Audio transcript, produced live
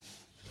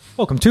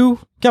Welcome to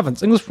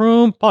Kevin's English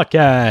Room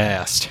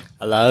Podcast.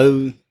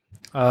 Hello.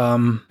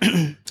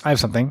 I have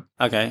something.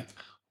 Okay.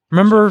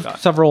 Remember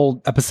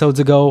several episodes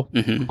ago,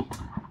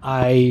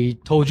 I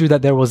told you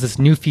that there was this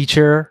new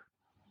feature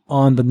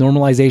on the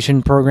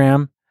normalization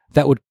program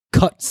that would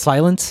cut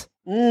silence?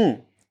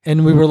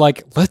 And we were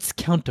like, let's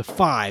count to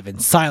 5 in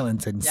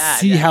silence and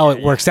see how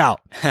it works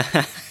out.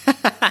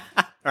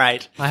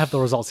 Right. I have the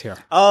results here.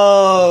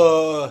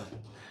 Oh,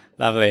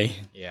 lovely.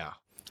 Yeah.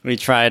 We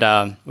tried.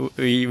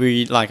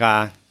 We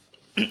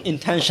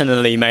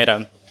intentionally made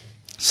a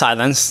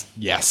silence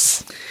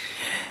Yes.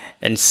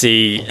 and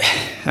see.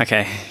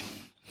 Okay,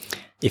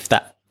 if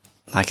that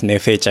new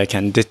feature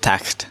can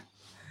detect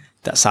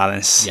that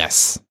silence.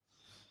 Yes.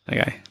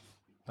 Okay.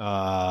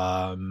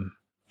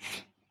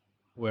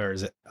 Where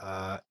is it?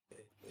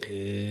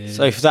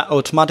 So if that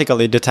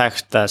automatically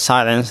detects the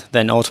silence,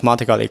 then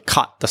automatically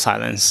cut the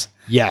silence.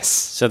 Yes.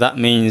 So that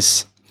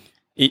means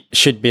it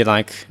should be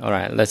like, all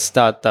right, let's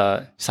start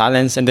the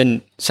silence, and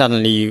then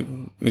suddenly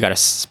we gotta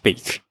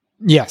speak.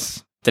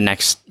 Yes. The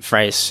next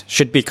phrase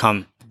should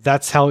become.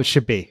 That's how it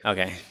should be.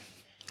 Okay.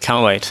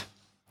 Can't wait.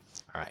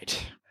 All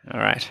right. All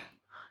right.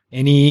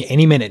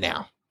 Any minute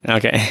now.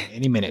 Okay.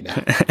 Any minute now.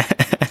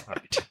 All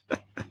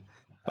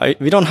right.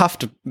 We don't have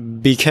to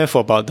be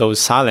careful about those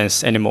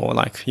silence anymore.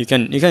 Like you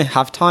can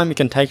have time, you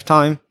can take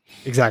time,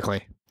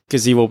 Exactly.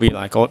 because it will be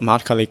like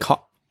automatically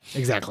cut.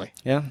 Exactly.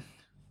 Yeah.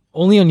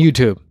 Only on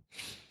YouTube.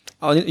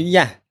 Oh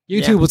yeah.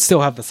 YouTube would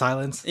still have the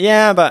silence.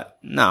 Yeah, but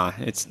no,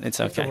 it's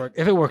okay.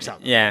 If it works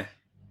out. Yeah.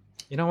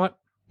 You know what?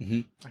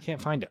 Mhm. I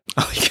can't find it.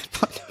 Oh, you can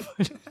find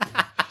it.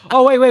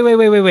 Oh,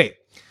 wait.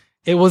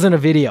 It wasn't a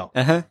video.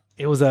 Uh-huh.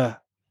 It was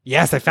a...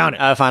 Yes, I found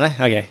it. Found it?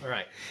 Okay. All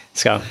right.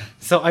 Let's go.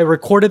 So I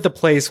recorded the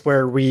place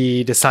where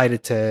we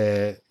decided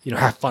to,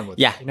 have fun with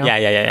Yeah. it. You know?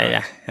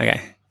 Yeah.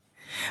 Okay.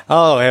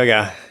 Oh, here we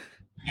go.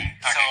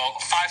 So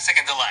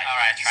 5-second delay. All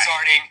right,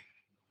 starting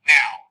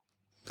now.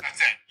 That's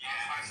it.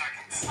 5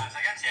 seconds. 5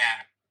 seconds?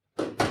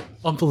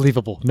 Yeah.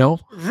 Unbelievable. No?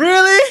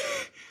 Really?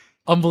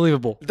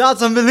 Unbelievable.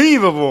 That's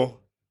unbelievable.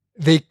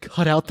 They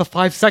cut out the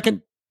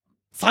 5-second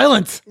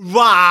silence.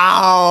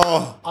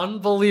 Wow.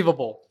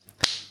 Unbelievable.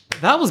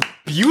 That was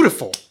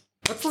beautiful.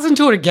 Let's listen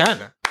to it again.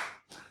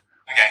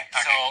 Okay.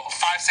 So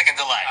 5-second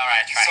delay. All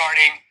right,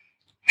 starting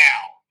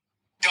now.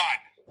 Done.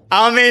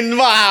 I mean,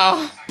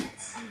 wow.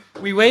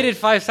 We waited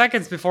 5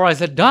 seconds before I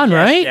said done,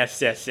 right?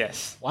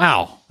 Yes.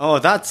 Wow. Oh,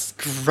 that's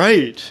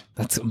great.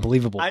 That's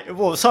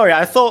unbelievable. Sorry,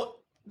 I thought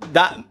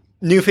that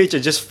new feature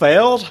just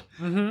failed.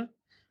 Mm-hmm.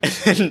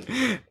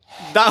 And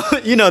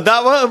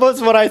that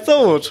was what I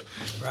thought.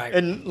 Right.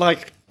 And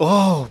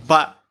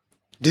but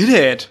did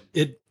it?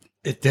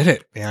 It did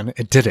it, man.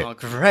 It did it. Oh,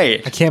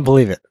 great. I can't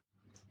believe it.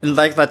 And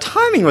the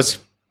timing was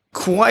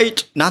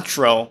quite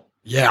natural.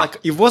 Yeah.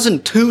 It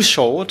wasn't too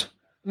short.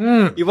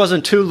 It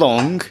wasn't too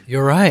long.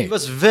 You're right. It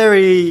was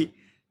very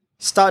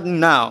starting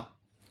now.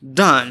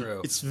 Done.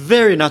 True. It's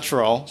very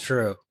natural.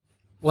 True.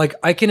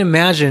 I can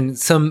imagine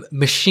some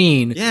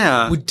machine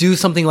would do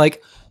something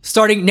like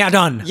starting now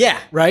done. Yeah.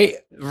 Right?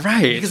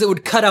 Right. Because it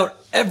would cut out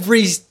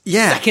every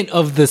second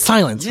of the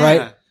silence, Yeah.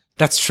 right?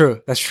 That's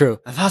true. That's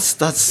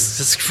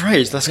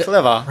great. That's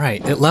clever.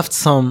 right. It left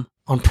some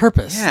on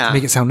purpose to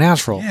make it sound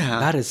natural. Yeah.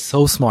 That is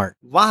so smart.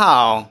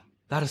 Wow.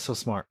 That is so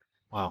smart.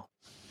 Wow.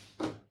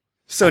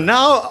 So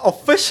now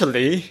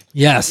officially,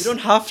 Yes. you don't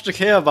have to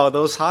care about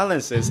those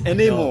silences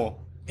anymore.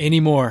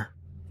 Anymore.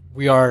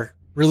 We are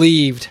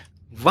relieved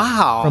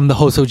Wow. from the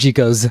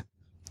Hosojikos.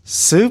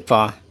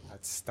 Super.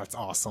 That's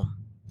awesome.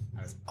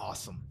 That is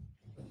awesome.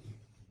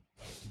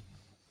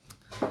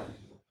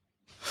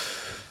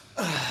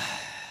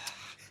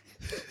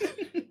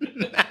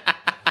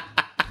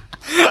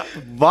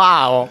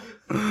 Wow.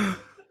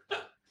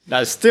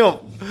 That's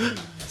still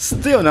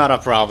not a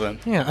problem.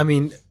 Yeah, I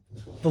mean,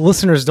 the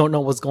listeners don't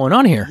know what's going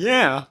on here.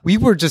 Yeah. We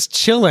were just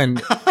chilling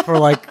for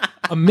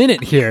a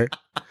minute here,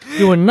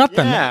 doing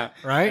nothing. Yeah.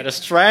 Right? At a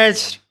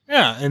stretch.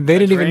 Yeah, and they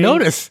didn't even drink.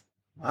 notice.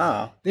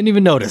 Wow. Didn't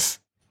even notice.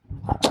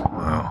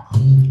 Wow.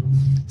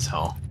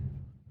 So,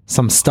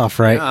 some stuff,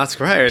 right? Yeah, that's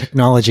great.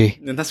 Technology.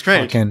 That's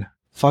great.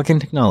 Fucking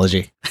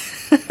technology.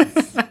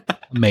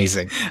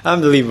 Amazing.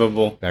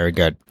 Unbelievable. Very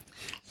good.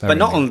 But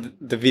not on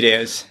the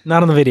videos.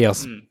 Not on the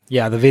videos.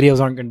 Yeah, the videos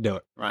aren't going to do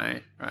it.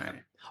 Right.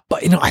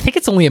 But, I think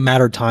it's only a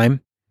matter of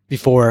time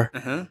before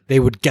they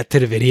would get to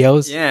the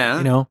videos.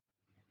 Yeah.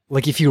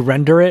 If you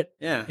render it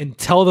Yeah. and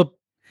tell the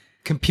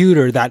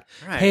computer that,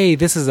 Right. hey,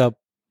 this is a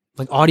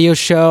audio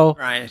show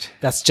Right.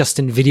 that's just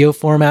in video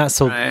format,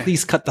 so Right.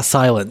 please cut the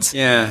silence.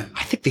 Yeah.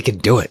 I think they can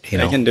do it,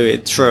 They can do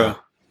it. True.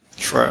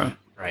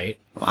 Right?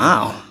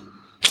 Wow.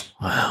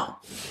 Wow.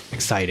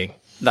 Exciting.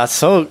 That's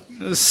so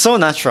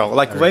natural.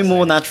 Way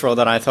more natural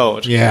than I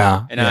thought.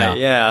 Yeah. And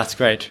that's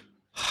great.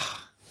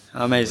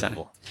 Amazing.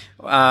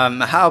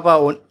 How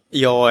about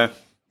your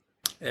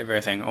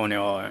everything on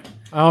your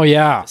Oh,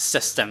 yeah.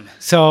 system?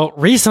 So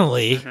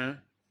recently,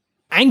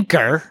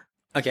 Anchor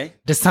Okay.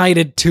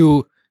 decided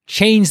to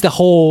change the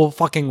whole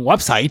fucking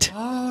website.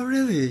 Oh,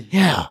 really?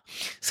 Yeah.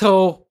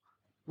 So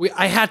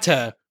I had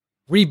to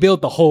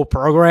rebuild the whole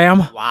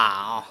program.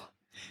 Wow.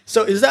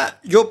 So is that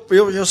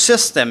your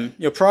system,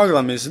 your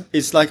program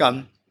is like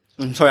I'm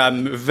sorry,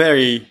 I'm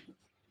very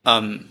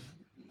I'm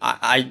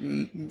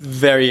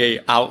very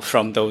out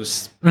from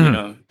those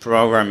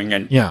programming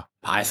and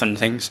Python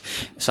things,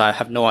 so I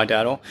have no idea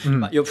at all.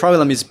 But your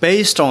program is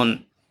based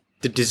on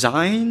the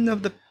design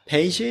of the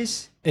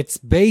pages? It's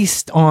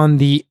based on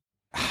the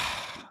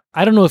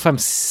I don't know if I'm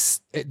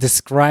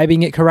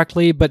describing it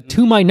correctly, but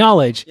to my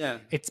knowledge,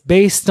 it's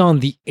based on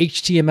the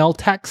HTML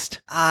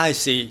text. I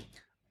see.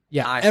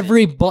 Yeah,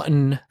 every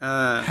button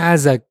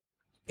has a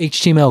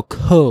HTML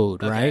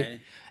code, right?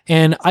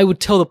 And I would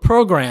tell the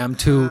program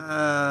to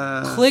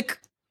click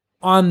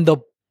on the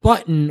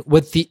button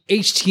with the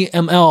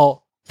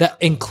HTML that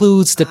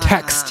includes the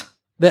text.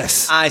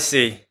 This. I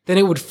see. Then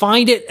it would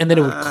find it and then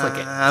it would click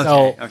it.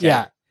 So,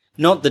 yeah.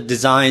 Not the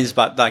designs,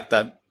 but like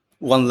the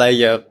one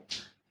layer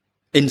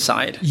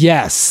inside.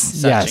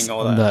 Yes.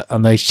 On the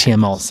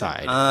HTML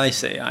side. I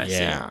see.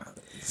 Yeah.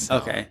 So.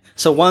 Okay.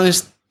 So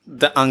once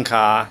the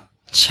Anchor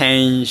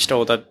changed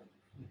all the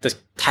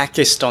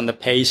text on the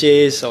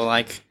pages or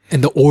like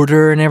in the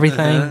order and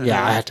everything,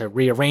 I had to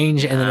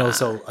rearrange and then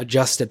also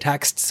adjust the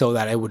text so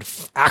that it would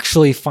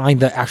actually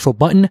find the actual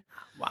button.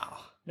 Wow.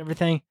 And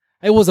everything.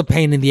 It was a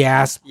pain in the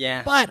ass.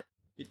 Yeah. But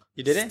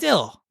you did it?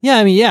 Still. Yeah,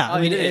 I mean, Oh,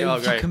 you did it? Oh,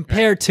 if great, you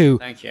compare to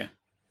Thank you.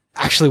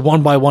 actually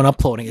one by one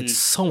uploading, it's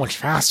so much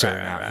faster.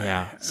 Right.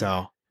 Yeah.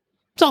 So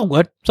it's all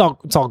good.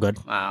 It's all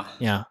good. Wow.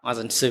 Yeah. I was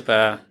a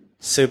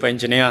super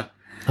engineer.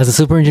 As a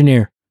super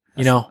engineer,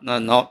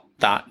 not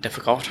that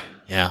difficult.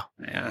 Yeah.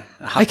 Yeah.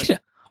 I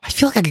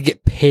feel like I could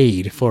get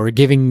paid for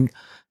giving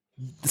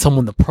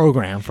someone the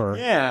program for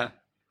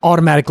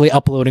automatically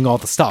uploading all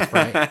the stuff,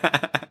 right?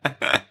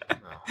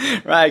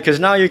 Right, because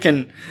now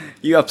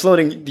you're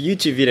uploading the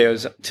YouTube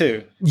videos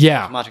too.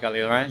 Yeah.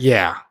 Automatically, right?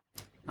 Yeah.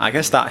 I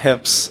guess that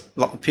helps a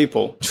lot of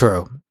people.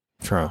 True.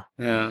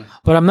 Yeah.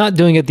 But I'm not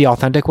doing it the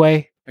authentic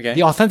way. Okay.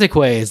 The authentic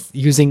way is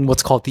using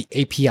what's called the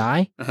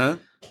API.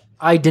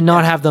 I did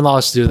not have the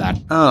knowledge to do that.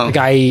 Oh. Like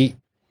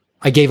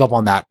I gave up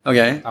on that.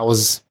 Okay. It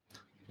was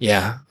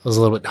a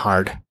little bit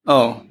hard.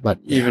 Oh. But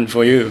even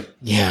for you.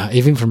 Yeah,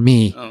 even for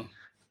me. Oh.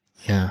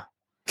 Yeah.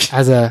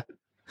 As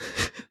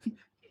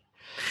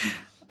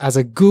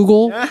a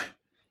Google,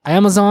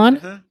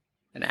 Amazon,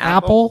 and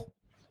Apple.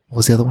 What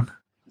was the other one?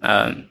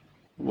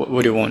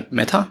 What do you want?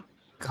 Meta?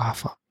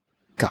 GAFA.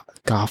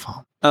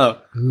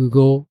 Oh.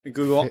 Google.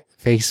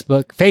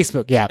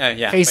 Facebook. Yeah.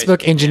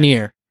 Facebook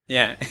engineer.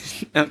 Yeah.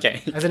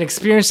 Okay. As an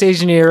experienced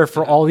engineer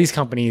for all these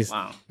companies,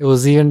 it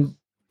was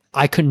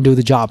I couldn't do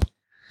the job.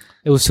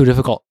 It was too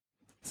difficult.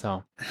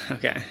 So.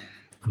 Okay.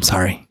 I'm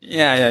sorry.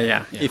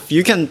 Yeah. If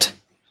you can't,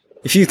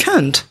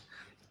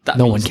 that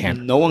no one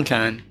can. No one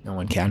can. No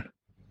one can.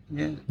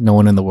 Yeah. No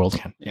one in the world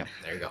can. Yeah.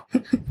 There you go.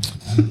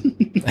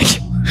 Thank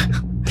you.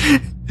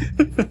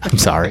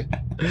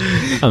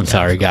 I'm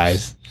sorry,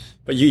 guys.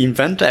 But you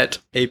invented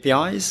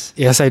APIs?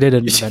 Yes, I did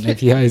invent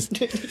APIs.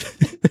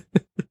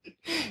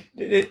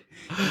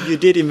 You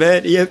did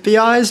invent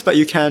APIs, but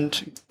you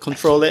can't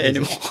control it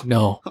anymore.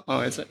 No.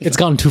 Oh, is it? It's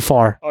gone too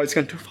far. Oh, it's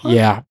gone too far?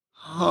 Yeah.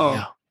 Oh.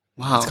 Yeah.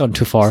 Wow. It's gone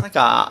too far.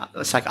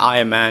 It's like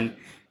Iron Man.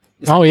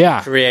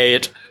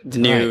 Create the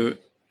new,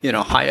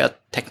 higher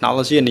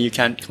technology and you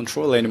can't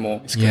control it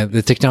anymore.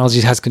 The technology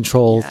has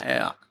control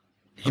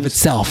of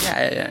itself.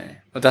 Yeah.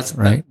 But that's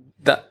right.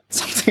 That's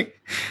something.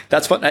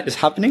 That's what is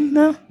happening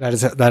now. That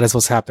is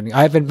what's happening.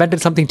 I've invented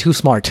something too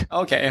smart.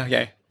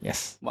 Okay.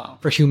 Yes. Wow.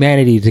 For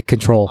humanity to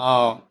control.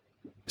 Oh,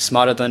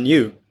 smarter than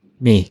you.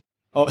 Me.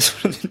 Oh,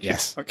 smarter than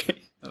yes. You. Okay.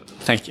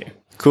 Thank you.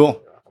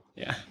 Cool.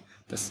 Yeah.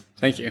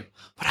 Thank you.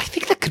 But I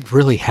think that could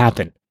really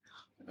happen.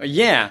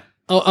 Yeah.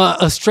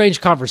 A strange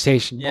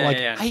conversation.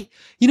 Yeah.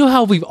 You know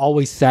how we've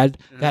always said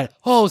that,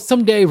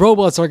 someday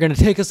robots are going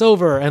to take us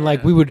over, and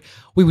we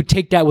would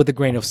take that with a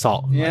grain of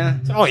salt. Yeah.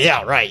 Oh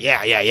yeah, right.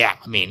 Yeah.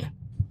 I mean,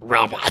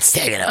 robots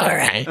taking over,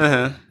 right?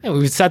 And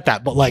we said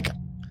that, but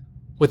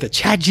with the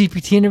Chat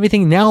GPT and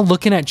everything, now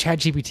looking at Chat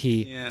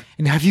GPT,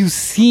 and have you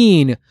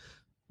seen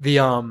the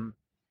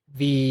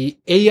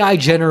AI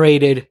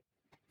generated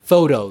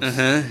photos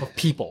of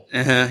people?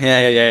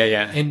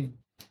 Yeah. And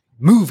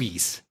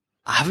movies.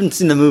 I haven't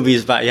seen the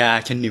movies, but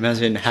I can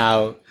imagine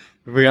how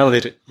real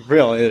it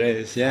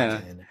is. Yeah.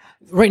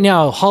 Right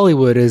now,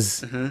 Hollywood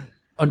is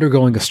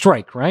undergoing a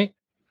strike, right?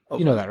 Oh,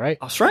 you know that, right?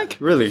 A strike?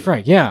 Really?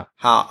 Strike, yeah.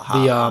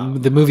 How?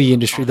 The movie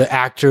industry, the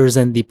actors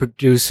and the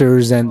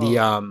producers and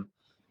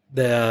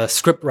the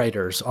script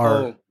writers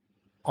are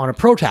on a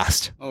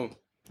protest,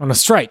 on a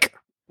strike,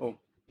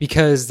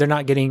 because they're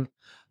not getting.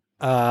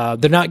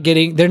 It's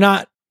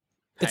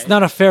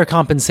not a fair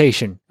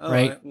compensation,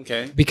 right?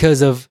 Okay.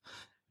 Because of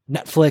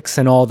Netflix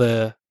and all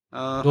the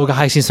yoga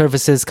hosting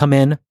services come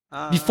in.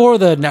 Before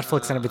the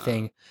Netflix and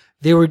everything,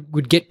 they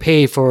would get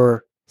paid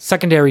for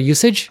secondary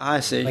usage.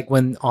 I see. Like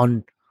when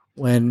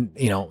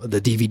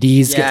the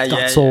DVDs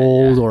got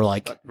sold or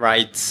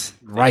rights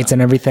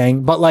and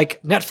everything. But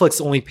Netflix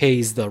only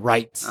pays the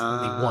rights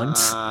only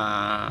once.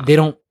 They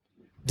don't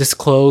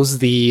disclose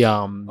the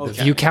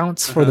view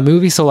counts for the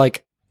movie. So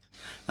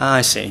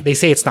I see. They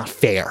say it's not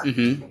fair.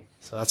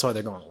 So that's why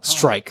they're going on a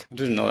strike. I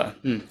didn't know that.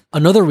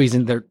 Another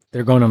reason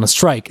they're going on a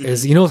strike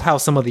is, you know how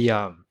some of the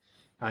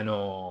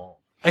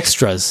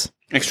extras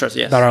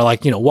Yes. that are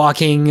like,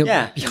 walking in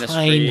the behind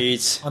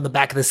streets, on the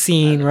back of the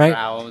scene, right?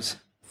 crowds.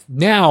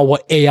 Now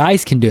what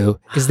AIs can do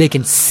is they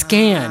can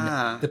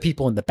scan the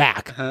people in the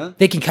back.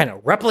 They can kind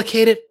of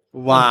replicate it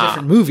in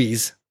different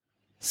movies.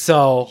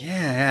 So the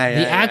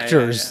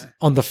actors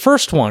on the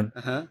first one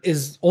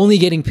is only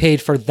getting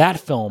paid for that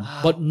film,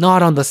 but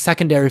not on the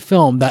secondary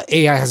film that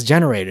AI has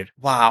generated.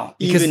 Wow.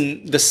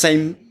 Even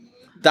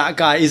that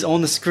guy is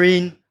on the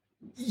screen?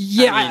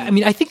 Yeah, I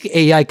mean, I think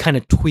AI kind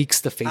of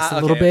tweaks the face a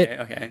little bit.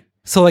 Okay.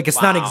 So like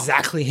it's not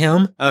exactly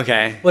him.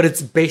 Okay. But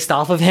it's based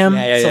off of him.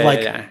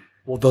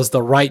 Well, does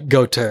the right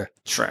go to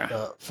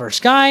the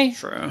first guy?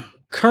 True.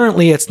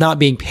 Currently, it's not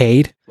being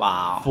paid.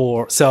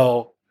 Wow.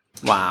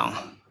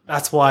 Wow.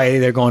 That's why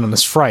they're going on the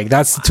strike.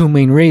 That's the two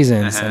main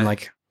reasons. And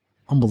like,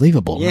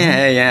 unbelievable.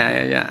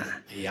 Yeah.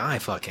 AI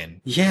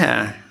fucking.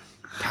 Yeah.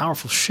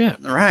 Powerful shit.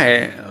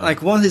 Right.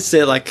 Like once it's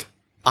like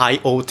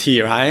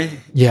IoT, right?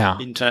 Yeah.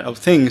 Internet of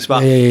Things.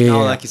 But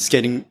now like it's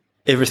getting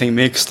everything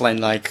mixed and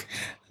like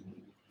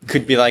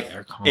could be like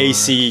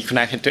AC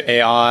connected to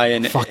AI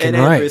and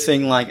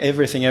everything, like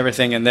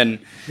everything. And then.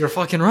 You're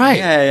fucking right.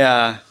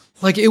 Yeah.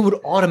 Like it would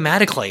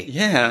automatically.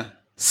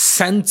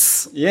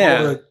 Sense.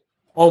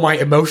 All my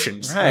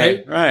emotions,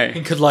 right?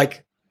 And could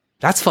like,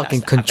 that's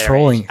fucking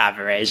controlling.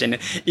 Average. And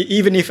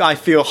even if I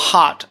feel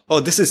hot,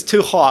 this is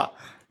too hot.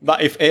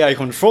 But if AI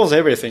controls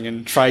everything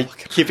and try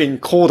keeping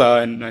colder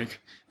and like,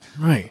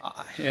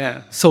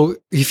 So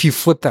if you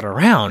flip that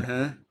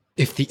around,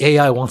 if the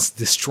AI wants to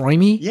destroy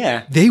me,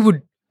 they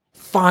would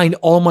find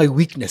all my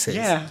weaknesses,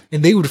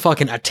 and they would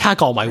fucking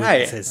attack all my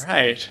weaknesses.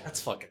 Right.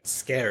 That's fucking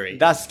scary.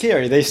 That's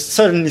scary. They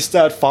suddenly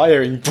start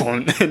firing,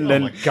 boom, and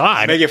then my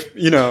God, make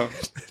it,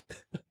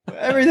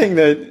 everything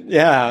that,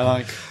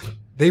 like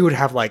they would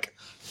have like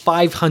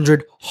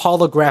 500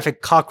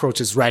 holographic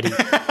cockroaches ready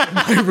in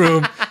my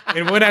room,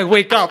 and when I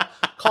wake up,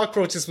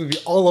 cockroaches would be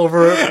all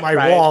over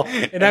my wall,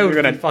 and I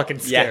would be fucking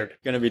scared.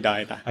 Gonna be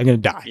dying. I'm gonna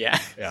die. Yeah.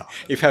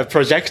 If you have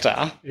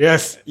projector.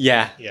 Yes.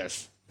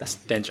 Yes. That's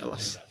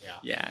dangerous.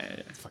 Yeah.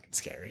 It's fucking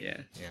scary.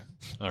 Yeah.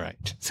 All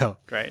right. So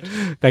great.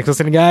 Thanks for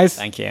listening, guys.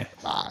 Thank you.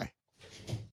 Bye.